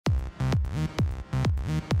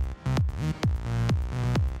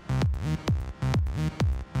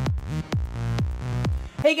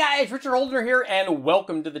Hey guys, Richard Holdner here, and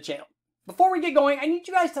welcome to the channel. Before we get going, I need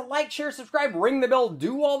you guys to like, share, subscribe, ring the bell,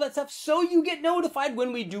 do all that stuff so you get notified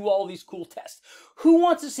when we do all these cool tests. Who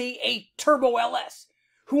wants to see a turbo LS?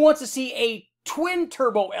 Who wants to see a twin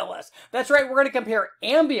turbo LS? That's right, we're going to compare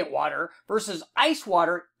ambient water versus ice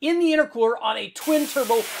water in the intercooler on a twin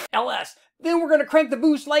turbo LS. Then we're going to crank the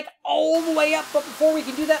boost like all the way up. But before we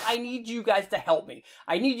can do that, I need you guys to help me.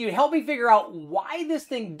 I need you to help me figure out why this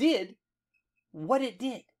thing did what it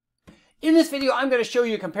did. In this video, I'm going to show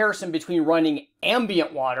you a comparison between running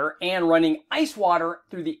ambient water and running ice water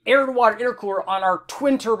through the air-to-water intercooler on our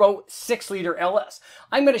twin-turbo 6-liter LS.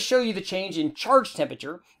 I'm going to show you the change in charge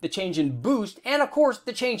temperature, the change in boost, and of course,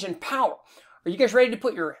 the change in power. Are you guys ready to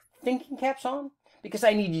put your thinking caps on? Because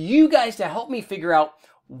I need you guys to help me figure out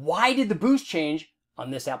why did the boost change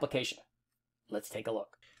on this application. Let's take a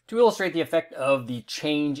look. To illustrate the effect of the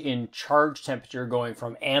change in charge temperature going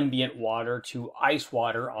from ambient water to ice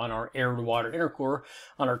water on our air-to-water intercooler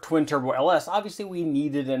on our twin-turbo LS, obviously we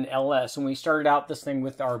needed an LS, and we started out this thing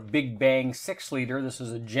with our Big Bang 6-liter. This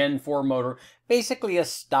is a Gen 4 motor, basically a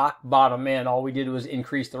stock bottom end. All we did was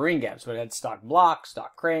increase the ring gap. So it had stock block,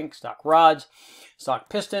 stock crank, stock rods, stock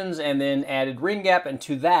pistons, and then added ring gap, and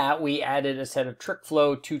to that we added a set of Trick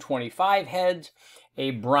Flow 225 heads,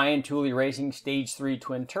 a Brian Tooley Racing Stage 3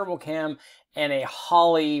 twin turbo cam, and a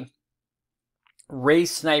Holley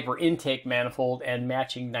Race Sniper intake manifold and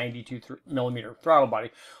matching 92mm throttle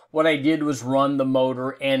body. What I did was run the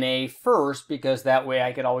motor NA first, because that way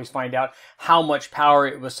I could always find out how much power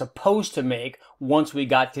it was supposed to make once we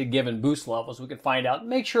got to given boost levels. We could find out,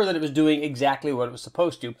 make sure that it was doing exactly what it was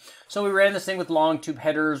supposed to. So we ran this thing with long tube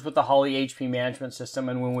headers with the Holley HP management system,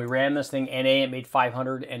 and when we ran this thing NA, it made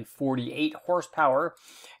 548 horsepower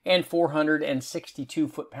and 462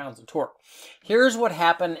 foot-pounds of torque. Here's what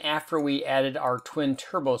happened after we added our twin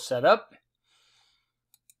turbo setup.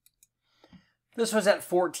 This was at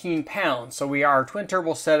 14 pounds. So our twin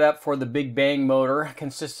turbo setup for the Big Bang motor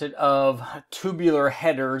consisted of tubular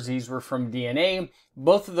headers. These were from DYNO.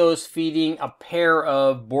 Both of those feeding a pair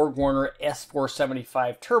of BorgWarner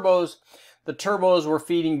S475 turbos. The turbos were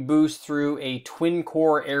feeding boost through a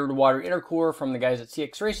twin-core air-to-water intercooler from the guys at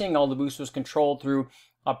CX Racing. All the boost was controlled through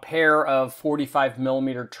a pair of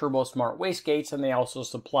 45mm Turbo Smart wastegates, and they also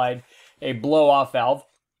supplied a blow-off valve.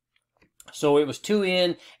 So it was 2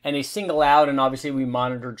 in and a single out, and obviously we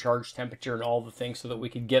monitored charge temperature and all the things so that we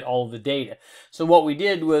could get all of the data. So what we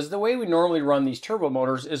did was, the way we normally run these turbo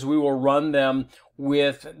motors is we will run them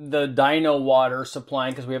with the DYNO water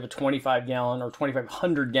supplying, because we have a 25-gallon or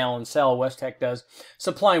 2,500-gallon cell, Westech does,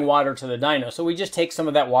 supplying water to the dyno. So we just take some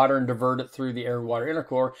of that water and divert it through the air-to-water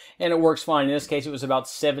intercooler, and it works fine. In this case, it was about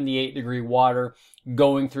 78-degree water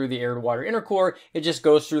going through the air-to-water intercooler. It just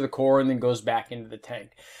goes through the core and then goes back into the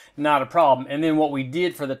tank. Not a problem. And then what we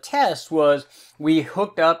did for the test was we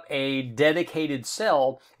hooked up a dedicated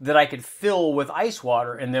cell that I could fill with ice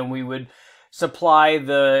water, and then we would supply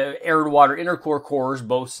the air-to-water intercooler cores,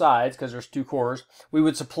 both sides, because there's 2 cores. We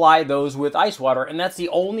would supply those with ice water, and that's the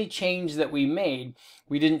only change that we made.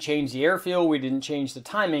 We didn't change the airfield, we didn't change the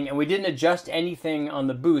timing, and we didn't adjust anything on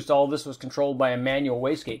the boost. All this was controlled by a manual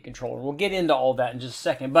wastegate controller. We'll get into all that in just a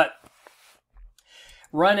second, but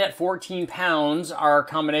run at 14 pounds, our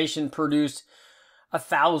combination produced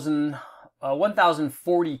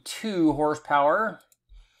 1,042 horsepower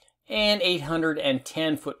and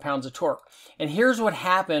 810 foot-pounds of torque. And here's what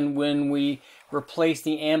happened when we replaced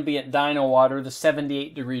the ambient dyno water, the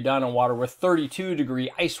 78-degree dyno water, with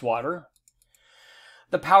 32-degree ice water.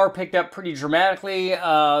 The power picked up pretty dramatically.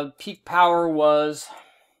 Peak power was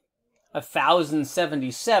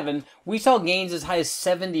 1,077. We saw gains as high as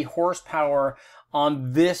 70 horsepower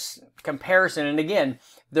on this comparison. And again,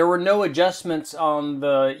 there were no adjustments on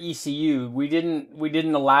the ECU. We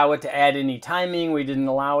didn't allow it to add any timing. We didn't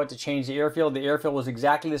allow it to change the airfield. The airfield was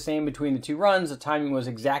exactly the same between the 2 runs. The timing was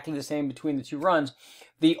exactly the same between the 2 runs.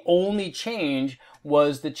 The only change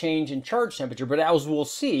was the change in charge temperature. But as we'll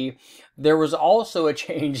see, there was also a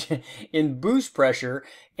change in boost pressure,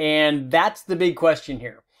 and that's the big question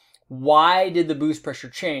here. Why did the boost pressure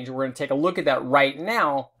change? We're going to take a look at that right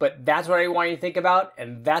now, but that's what I want you to think about,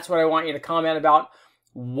 and that's what I want you to comment about.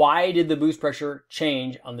 Why did the boost pressure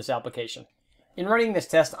change on this application? In running this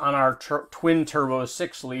test on our twin turbo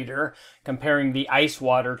 6-liter, comparing the ice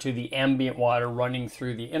water to the ambient water running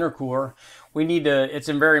through the intercooler, it's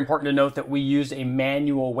very important to note that we used a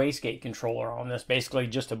manual wastegate controller on this, basically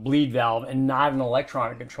just a bleed valve and not an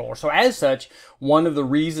electronic controller. So as such, one of the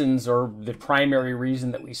reasons, or the primary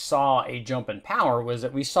reason, that we saw a jump in power was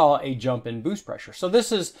that we saw a jump in boost pressure. So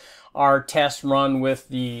this is our test run with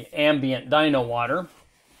the ambient dyno water.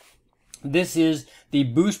 This is the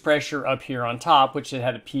boost pressure up here on top, which it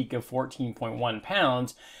had a peak of 14.1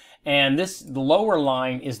 pounds. And the lower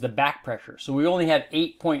line is the back pressure. So we only had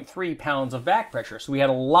 8.3 pounds of back pressure. So we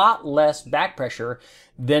had a lot less back pressure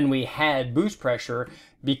than we had boost pressure,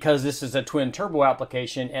 because this is a twin turbo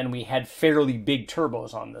application and we had fairly big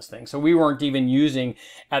turbos on this thing. So we weren't even using,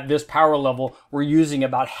 at this power level, we're using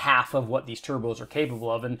about half of what these turbos are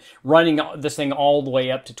capable of. And running this thing all the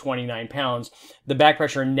way up to 29 pounds, the back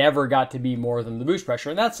pressure never got to be more than the boost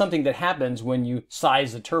pressure. And that's something that happens when you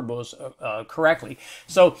size the turbos correctly.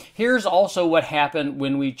 So here's also what happened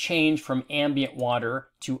when we changed from ambient water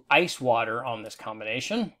to ice water on this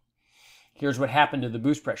combination. Here's what happened to the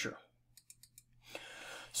boost pressure.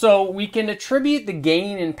 So we can attribute the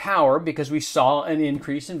gain in power because we saw an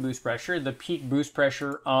increase in boost pressure. The peak boost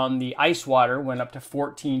pressure on the ice water went up to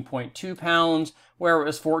 14.2 pounds, where it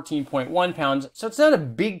was 14.1 pounds. So it's not a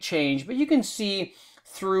big change, but you can see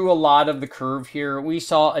through a lot of the curve here, we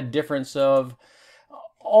saw a difference of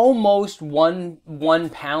almost one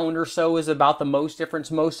pound or so is about the most difference.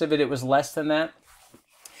 Most of it was less than that.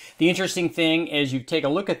 The interesting thing is, you take a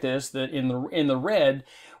look at this, that in the red,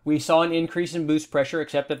 we saw an increase in boost pressure,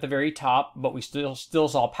 except at the very top, but we still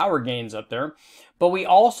saw power gains up there. But we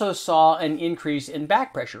also saw an increase in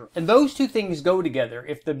back pressure. And those two things go together.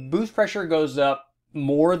 If the boost pressure goes up,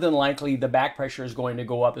 more than likely the back pressure is going to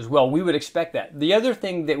go up as well. We would expect that. The other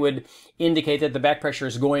thing that would indicate that the back pressure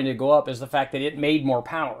is going to go up is the fact that it made more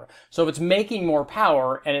power. So if it's making more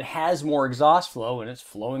power and it has more exhaust flow and it's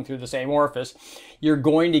flowing through the same orifice, you're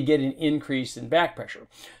going to get an increase in back pressure.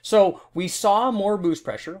 So we saw more boost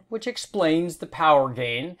pressure, which explains the power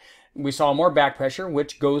gain. We saw more back pressure,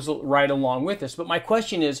 which goes right along with this. But my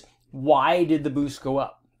question is, why did the boost go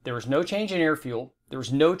up? There was no change in air fuel. There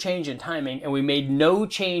was no change in timing, and we made no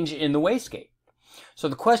change in the wastegate. So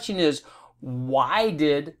the question is, why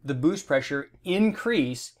did the boost pressure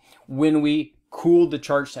increase when we cooled the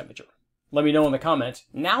charge temperature? Let me know in the comments.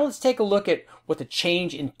 Now let's take a look at what the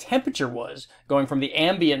change in temperature was going from the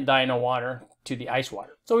ambient dyno water to the ice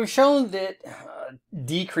water. So we've shown that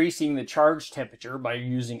decreasing the charge temperature by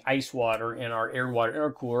using ice water in our air water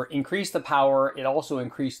intercooler increased the power. It also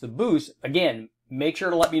increased the boost. Again, make sure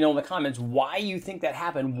to let me know in the comments why you think that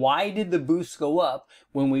happened. Why did the boost go up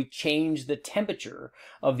when we changed the temperature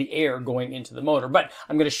of the air going into the motor? But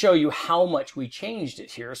I'm going to show you how much we changed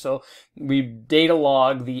it here. So we data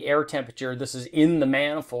log the air temperature. This is in the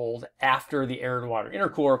manifold after the air to water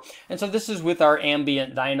intercooler. And so this is with our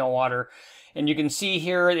ambient dyno water. And you can see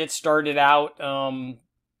here it started out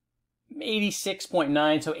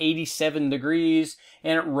 86.9, so 87 degrees,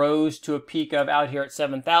 and it rose to a peak of, out here at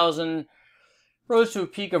 7,000, rose to a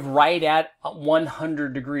peak of right at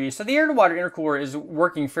 100 degrees. So the air to water intercooler is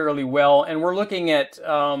working fairly well, and we're looking at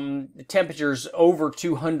temperatures over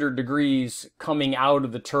 200 degrees coming out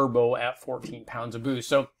of the turbo at 14 pounds of boost.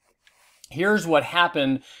 So here's what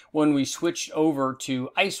happened when we switched over to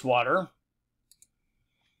ice water.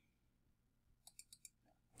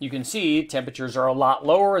 You can see temperatures are a lot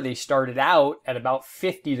lower. They started out at about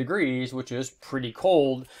 50 degrees, which is pretty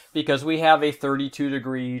cold because we have a 32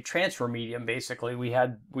 degree transfer medium. Basically, we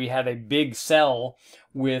had a big cell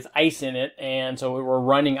with ice in it, and so we were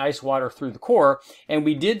running ice water through the core, and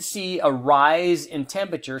we did see a rise in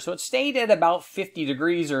temperature. So it stayed at about 50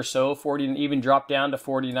 degrees or so, 40, and even dropped down to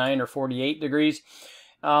 49 or 48 degrees.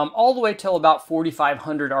 All the way till about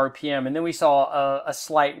 4,500 RPM, and then we saw a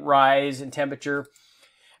slight rise in temperature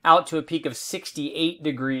out to a peak of 68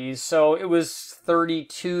 degrees. So it was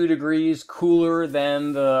 32 degrees cooler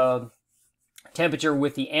than the temperature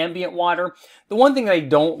with the ambient water. The one thing that I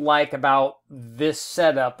don't like about this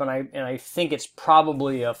setup, and I think it's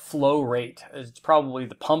probably a flow rate, it's probably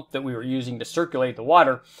the pump that we were using to circulate the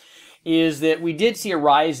water, is that we did see a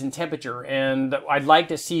rise in temperature, and I'd like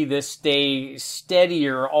to see this stay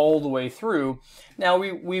steadier all the way through. Now,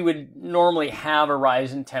 we would normally have a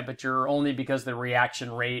rise in temperature only because the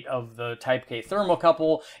reaction rate of the Type K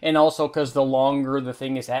thermocouple, and also because the longer the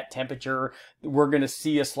thing is at temperature, we're going to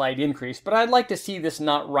see a slight increase. But I'd like to see this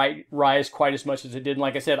not rise quite as much as it did. And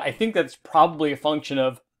like I said, I think that's probably a function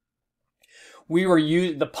of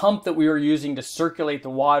the pump that we were using to circulate the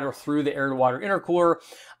water through the air to water intercooler,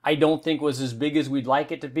 I don't think was as big as we'd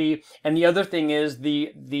like it to be. And the other thing is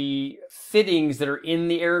the fittings that are in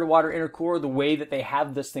the air to water intercooler, the way that they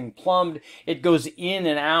have this thing plumbed, it goes in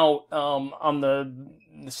and out on the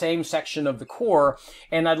same section of the core.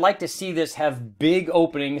 And I'd like to see this have big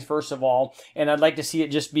openings, first of all, and I'd like to see it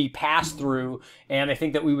just be passed through. And I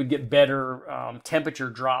think that we would get better temperature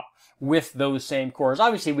drop with those same cores.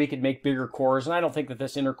 Obviously, we could make bigger cores, and I don't think that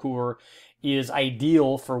this intercooler is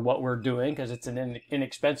ideal for what we're doing because it's an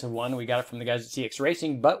inexpensive one. We got it from the guys at CX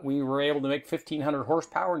Racing, but we were able to make 1,500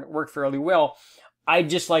 horsepower and it worked fairly well. I'd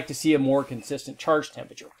just like to see a more consistent charge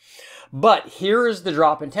temperature. But here is the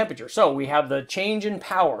drop in temperature. So we have the change in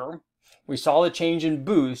power, we saw the change in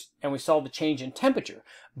boost, and we saw the change in temperature.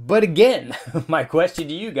 But again, my question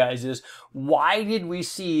to you guys is, why did we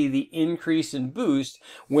see the increase in boost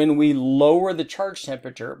when we lower the charge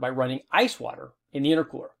temperature by running ice water in the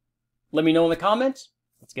intercooler? Let me know in the comments.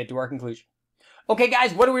 Let's get to our conclusion. Okay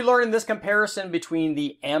guys, what do we learn in this comparison between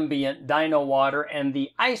the ambient dyno water and the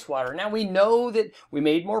ice water? Now we know that we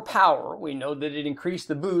made more power, we know that it increased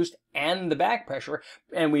the boost and the back pressure,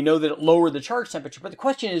 and we know that it lowered the charge temperature, but the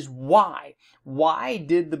question is why? Why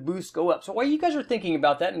did the boost go up? So while you guys are thinking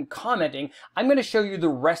about that and commenting, I'm going to show you the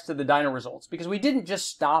rest of the dyno results, because we didn't just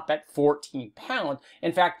stop at 14 pounds.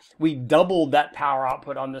 In fact, we doubled that power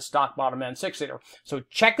output on the stock bottom end 6-liter. So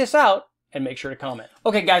check this out and make sure to comment.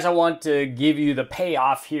 Okay guys, I want to give you the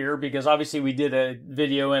payoff here because obviously we did a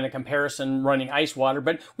video and a comparison running ice water,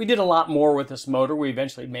 but we did a lot more with this motor. We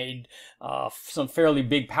eventually made some fairly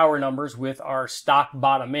big power numbers with our stock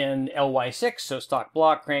bottom end LY6, so stock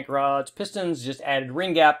block, crank rods, pistons, just added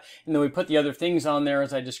ring gap, and then we put the other things on there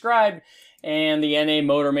as I described. And the NA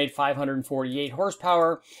motor made 548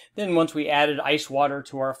 horsepower. Then once we added ice water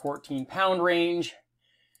to our 14-pound range,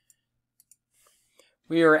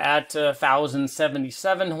 we are at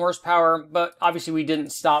 1,077 horsepower, but obviously we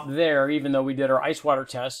didn't stop there, even though we did our ice water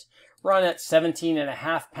test. Run at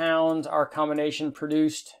 17.5 pounds. Our combination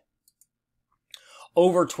produced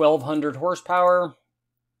over 1,200 horsepower.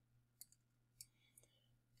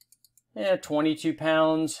 22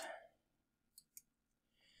 pounds.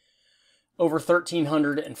 Over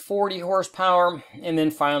 1,340 horsepower, and then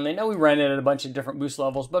finally, I know we ran it at a bunch of different boost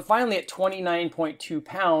levels, but finally at 29.2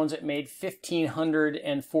 pounds, it made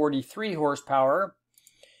 1,543 horsepower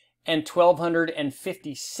and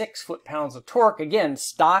 1,256 foot-pounds of torque. Again,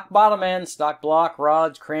 stock bottom end, stock block,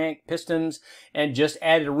 rods, crank, pistons, and just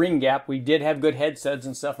added a ring gap. We did have good head studs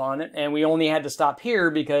and stuff on it, and we only had to stop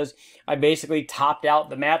here because I basically topped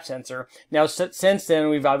out the map sensor. Now, since then,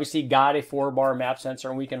 we've obviously got a 4-bar map sensor,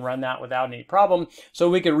 and we can run that without any problem,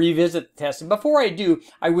 so we could revisit the test. And before I do,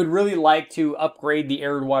 I would really like to upgrade the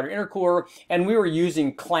air-to-water intercooler, and we were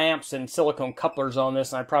using clamps and silicone couplers on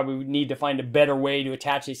this, and I probably would need to find a better way to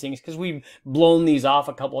attach these things because we've blown these off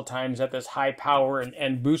a couple of times at this high power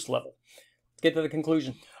and boost level. Let's get to the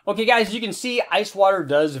conclusion. Okay guys, as you can see, ice water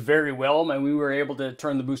does very well, and we were able to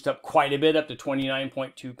turn the boost up quite a bit, up to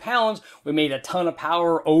 29.2 pounds. We made a ton of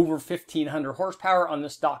power, over 1,500 horsepower on the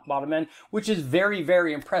stock bottom end, which is very,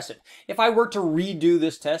 very impressive. If I were to redo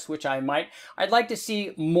this test, which I might, I'd like to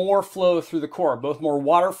see more flow through the core, both more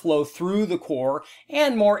water flow through the core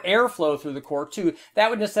and more air flow through the core too. That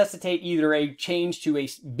would necessitate either a change to a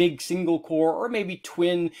big single core or maybe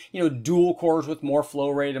twin, dual cores with more flow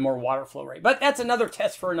rate and more water flow rate. But that's another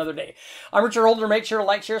test for another day. I'm Richard Holder. Make sure to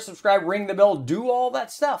like, share, subscribe, ring the bell, do all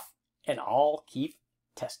that stuff, and I'll keep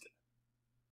testing.